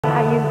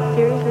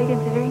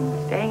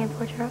considering staying in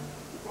Port Charles?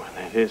 Well,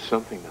 it is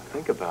something to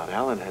think about.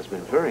 Alan has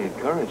been very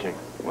encouraging.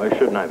 Why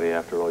shouldn't I be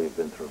after all you've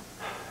been through?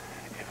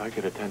 If I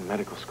could attend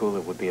medical school,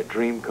 it would be a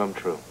dream come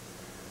true.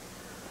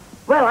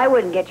 Well, I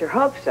wouldn't get your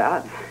hopes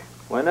up.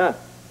 Why not?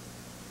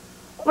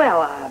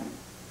 Well,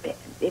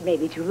 it may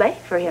be too late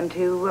for him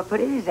to put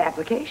in his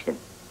application.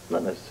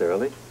 Not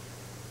necessarily.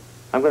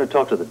 I'm going to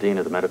talk to the dean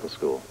of the medical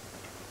school.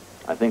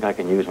 I think I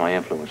can use my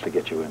influence to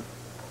get you in.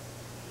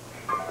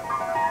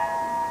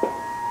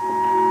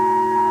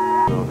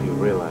 I don't know if you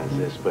realize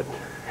this, but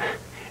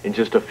in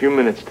just a few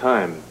minutes'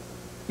 time,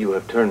 you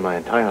have turned my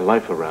entire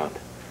life around.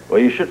 Well,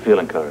 you should feel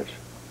encouraged.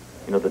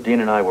 You know, the dean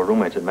and I were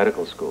roommates at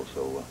medical school,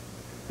 so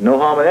no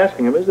harm in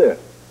asking him, is there?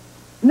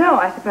 No,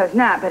 I suppose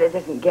not, but it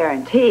doesn't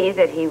guarantee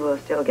that he will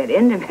still get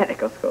into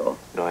medical school.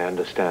 No, I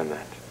understand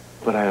that.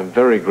 But I am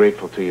very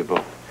grateful to you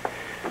both.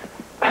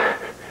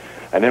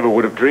 I never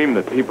would have dreamed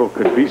that people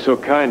could be so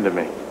kind to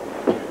me.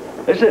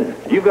 Listen,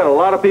 you've got a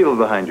lot of people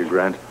behind you,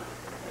 Grant.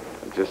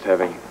 Just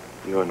having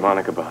you and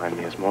Monica behind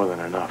me is more than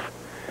enough.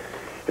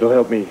 It'll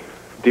help me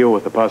deal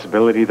with the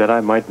possibility that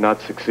I might not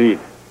succeed.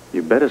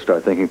 You better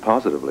start thinking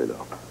positively,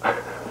 though.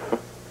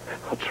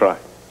 I'll try.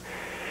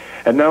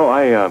 And now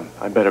I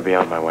better be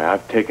on my way.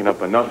 I've taken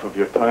up enough of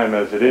your time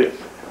as it is.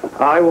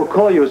 I will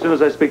call you as soon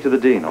as I speak to the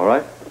dean, all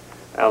right?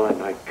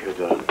 Alan, I could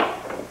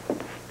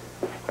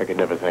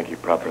never thank you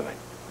properly.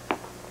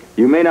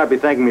 You may not be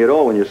thanking me at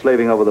all when you're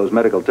slaving over those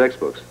medical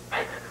textbooks.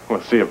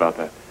 We'll see about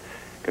that.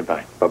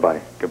 Goodbye.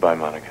 Bye-bye. Goodbye,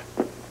 Monica.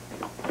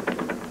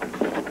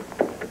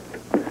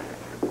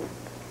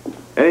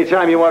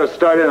 Anytime you want to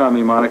start in on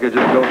me, Monica,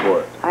 just go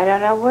for it. I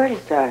don't know where to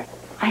start.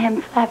 I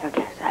am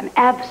flabbergasted. I'm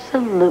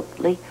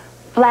absolutely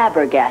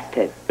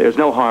flabbergasted. There's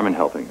no harm in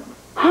helping him.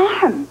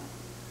 Harm?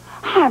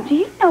 Harm? Do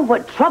you know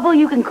what trouble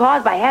you can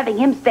cause by having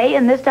him stay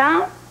in this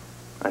town?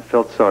 I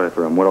felt sorry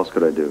for him. What else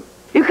could I do?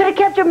 You could have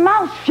kept your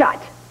mouth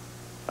shut.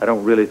 I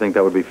don't really think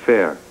that would be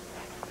fair.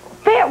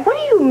 Fair? What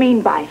do you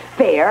mean by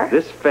fair?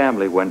 This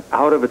family went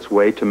out of its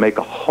way to make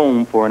a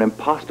home for an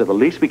imposter. The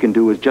least we can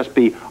do is just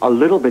be a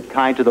little bit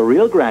kind to the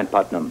real Grant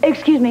Putnam.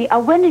 Excuse me,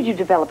 when did you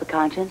develop a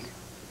conscience?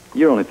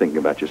 You're only thinking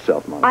about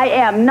yourself, Monica. I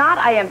am not.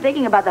 I am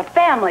thinking about the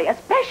family,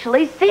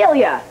 especially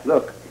Celia.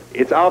 Look,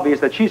 it's obvious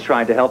that she's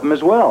trying to help him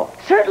as well.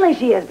 Certainly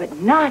she is, but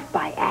not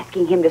by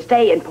asking him to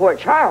stay in Port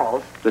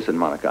Charles. Listen,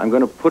 Monica, I'm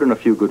going to put in a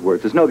few good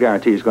words. There's no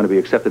guarantee he's going to be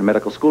accepted in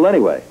medical school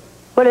anyway.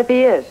 What if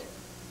he is?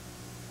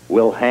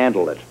 We'll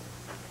handle it.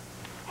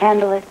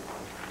 Handle it?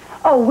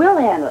 Oh, we'll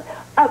handle it.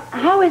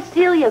 How is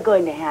Celia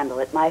going to handle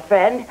it, my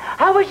friend?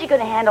 How is she going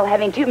to handle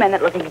having two men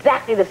that look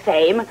exactly the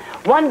same,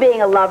 one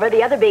being a lover,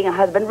 the other being a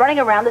husband, running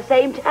around the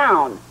same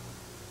town?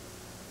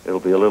 It'll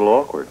be a little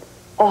awkward.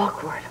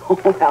 Awkward?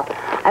 Oh, well,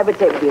 I would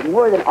say it would be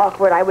more than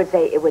awkward. I would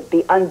say it would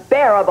be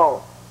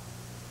unbearable.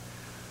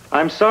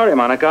 I'm sorry,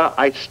 Monica.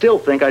 I still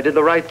think I did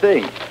the right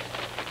thing.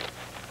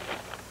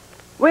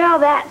 Well,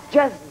 that's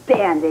just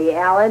dandy,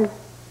 Alan.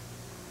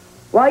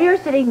 While you're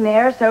sitting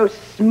there so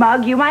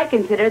smug, you might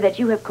consider that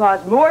you have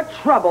caused more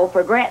trouble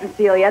for Grant and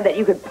Celia than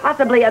you could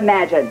possibly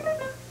imagine.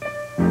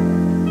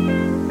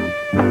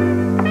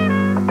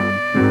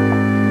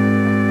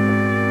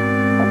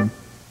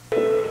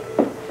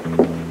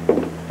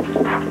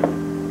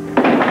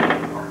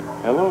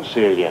 Hello,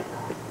 Celia.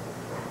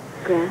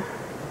 Grant?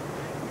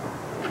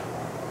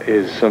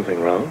 Is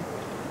something wrong?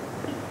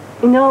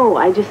 No,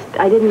 I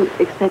didn't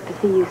expect to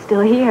see you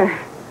still here.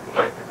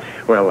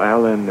 Well,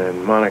 Alan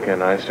and Monica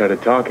and I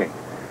started talking.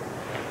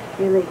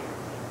 Really?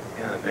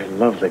 Yeah, they're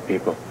lovely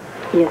people.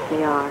 Yes,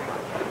 they are.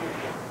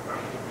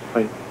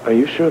 Are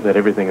you sure that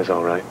everything is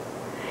all right?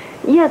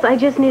 Yes, I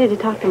just needed to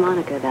talk to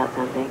Monica about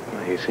something.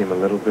 Well, you seem a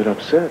little bit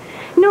upset.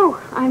 No,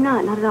 I'm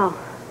not at all.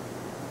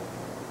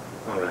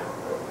 All right.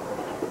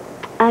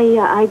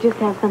 I just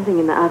have something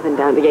in the oven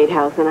down at the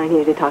gatehouse, and I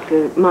needed to talk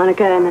to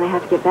Monica, and then I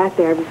have to get back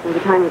there before the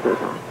timer goes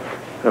off.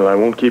 Well, I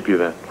won't keep you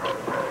then.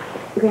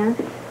 Grant?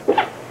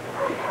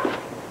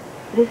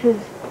 This is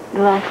the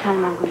last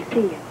time I'm going to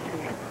see you.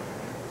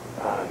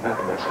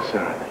 Not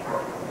necessarily.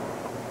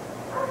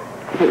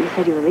 But you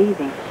said you were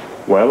leaving.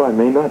 Well, I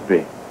may not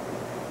be.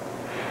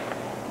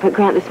 But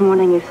Grant, this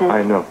morning you said...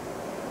 I know.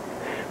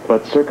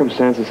 But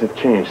circumstances have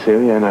changed,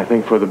 Celia, and I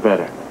think for the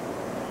better.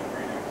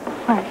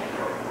 What?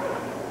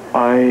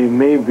 I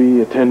may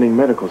be attending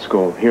medical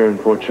school here in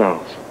Port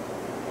Charles.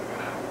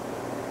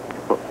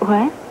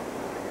 What?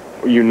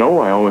 You know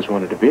I always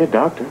wanted to be a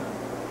doctor.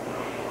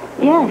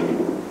 Yes.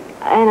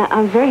 And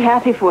I'm very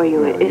happy for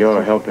you. Well,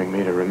 your helping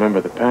me to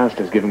remember the past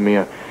has given me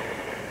a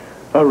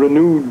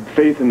renewed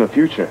faith in the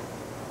future.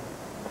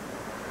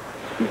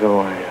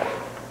 Though I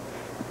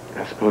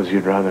suppose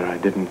you'd rather I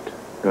didn't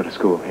go to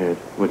school here,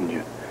 wouldn't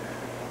you?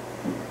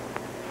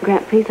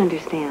 Grant, please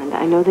understand.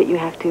 I know that you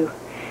have to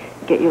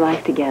get your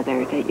life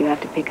together, that you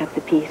have to pick up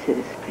the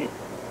pieces,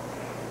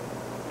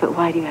 but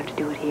why do you have to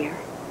do it here?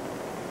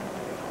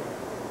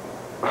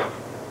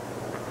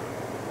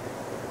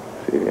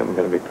 See, I'm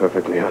going to be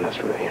perfectly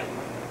honest with you.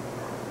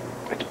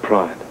 It's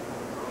pride.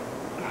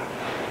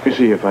 You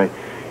see, if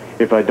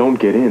If I don't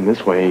get in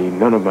this way,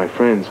 none of my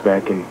friends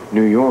back in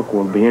New York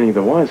will be any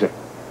the wiser.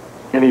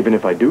 And even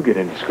if I do get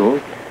into school,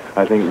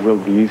 I think it will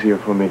be easier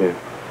for me to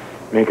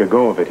make a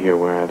go of it here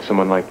where I have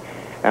someone like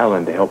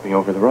Alan to help me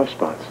over the rough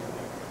spots.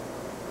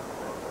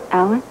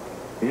 Alan?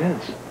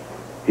 Yes.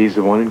 He's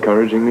the one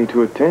encouraging me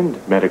to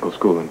attend medical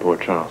school in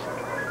Port Charles.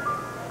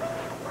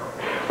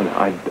 Well, now,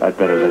 I'd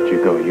better let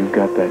you go. You've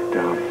got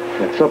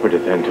that supper to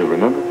tend to,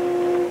 remember?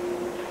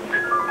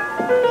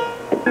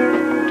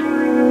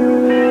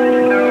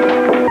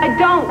 I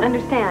don't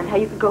understand how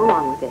you could go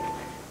along with this.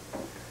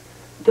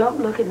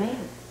 Don't look at me.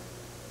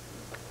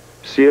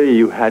 Celia,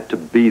 you had to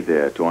be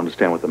there to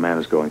understand what the man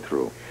is going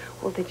through.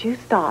 Well, did you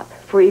stop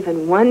for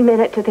even 1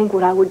 minute to think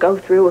what I would go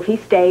through if he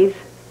stays?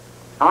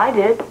 I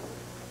did.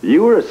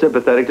 You were as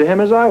sympathetic to him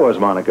as I was,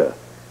 Monica.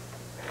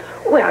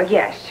 Well,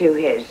 yes, to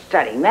his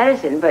studying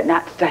medicine, but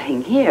not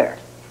studying here.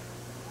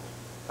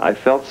 I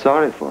felt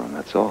sorry for him,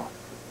 that's all.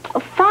 Oh,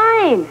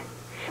 fine.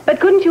 But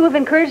couldn't you have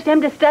encouraged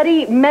him to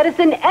study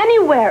medicine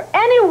anywhere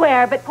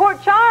but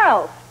Port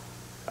Charles?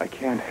 I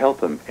can't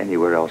help him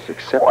anywhere else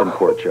except in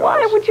Port Charles.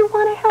 Why would you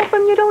want to help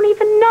him? You don't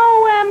even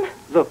know him.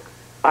 Look,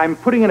 I'm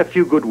putting in a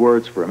few good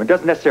words for him. It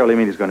doesn't necessarily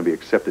mean he's going to be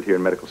accepted here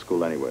in medical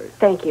school anyway.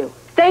 Thank you.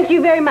 Thank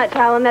you very much,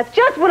 Alan. That's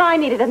just what I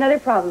needed, another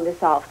problem to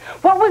solve.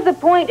 What was the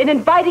point in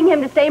inviting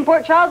him to stay in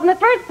Port Charles in the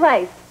first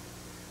place?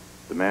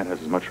 The man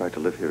has as much right to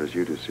live here as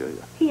you do,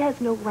 Celia. He has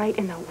no right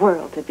in the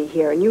world to be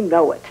here, and you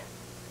know it.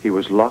 He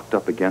was locked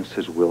up against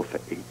his will for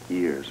 8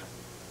 years.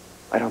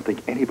 I don't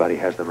think anybody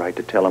has the right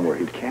to tell him where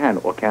he can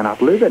or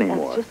cannot live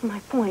anymore. That's just my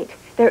point.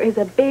 There is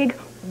a big,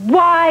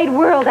 wide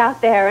world out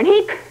there, and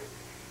he...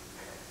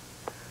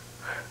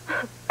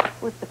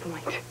 What's the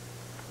point?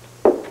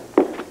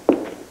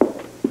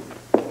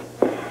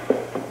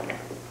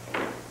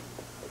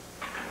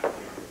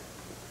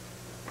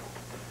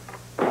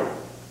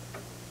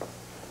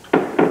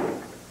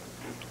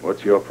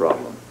 What's your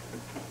problem?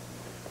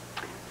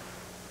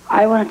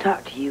 I want to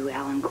talk to you,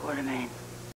 Alan Quartermain.